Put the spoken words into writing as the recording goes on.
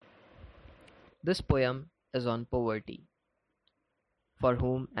This poem is on poverty, for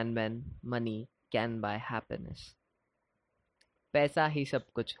whom and when money can buy happiness. पैसा ही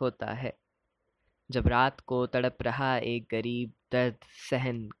सब कुछ होता है। जब रात को तड़प रहा एक गरीब दर्द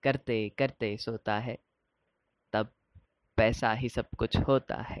सहन करते करते सोता है, तब पैसा ही सब कुछ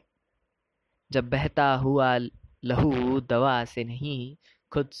होता है। जब बहता हुआ लहू दवा से नहीं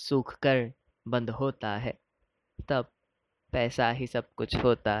खुद सूख कर बंद होता है, तब पैसा ही सब कुछ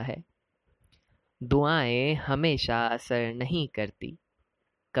होता है। दुआएं हमेशा असर नहीं करती,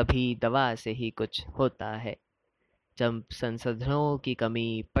 कभी दवा से ही कुछ होता है। जब संसाधनों की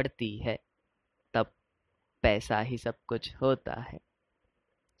कमी पड़ती है, तब पैसा ही सब कुछ होता है।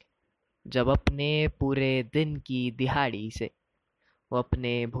 जब अपने पूरे दिन की दिहाड़ी से वो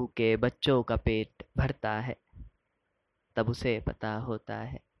अपने भूखे बच्चों का पेट भरता है, तब उसे पता होता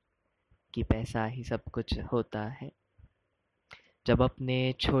है कि पैसा ही सब कुछ होता है। जब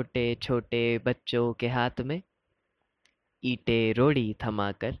अपने छोटे छोटे बच्चों के हाथ में ईंटें रोड़ी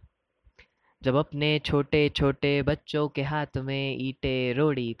थमाकर जब अपने छोटे छोटे बच्चों के हाथ में ईंटें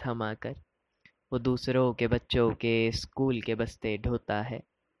रोड़ी थमाकर वो दूसरों के बच्चों के स्कूल के बस्ते ढोता है,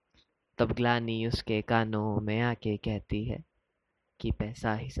 तब ग्लानि उसके कानों में आके कहती है कि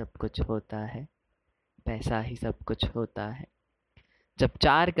पैसा ही सब कुछ होता है, पैसा ही सब कुछ होता है। जब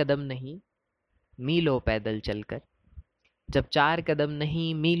चार कदम नहीं मीलों पैदल चलकर जब चार कदम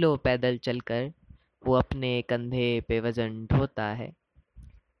नहीं मीलों पैदल चलकर वो अपने कंधे पे वजन ढोता है,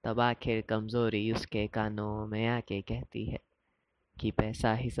 तब आखिर कमजोरी उसके कानों में आके कहती है कि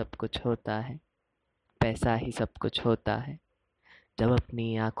पैसा ही सब कुछ होता है, पैसा ही सब कुछ होता है। जब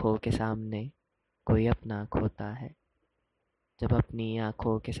अपनी आंखों के सामने कोई अपना खोता है जब अपनी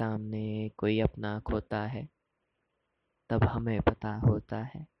आंखों के सामने कोई अपना खोता है, तब हमें पता होता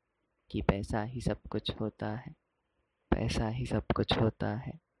है कि पैसा ही सब कुछ होता है, पैसा ही सब कुछ होता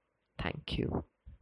है। Thank you.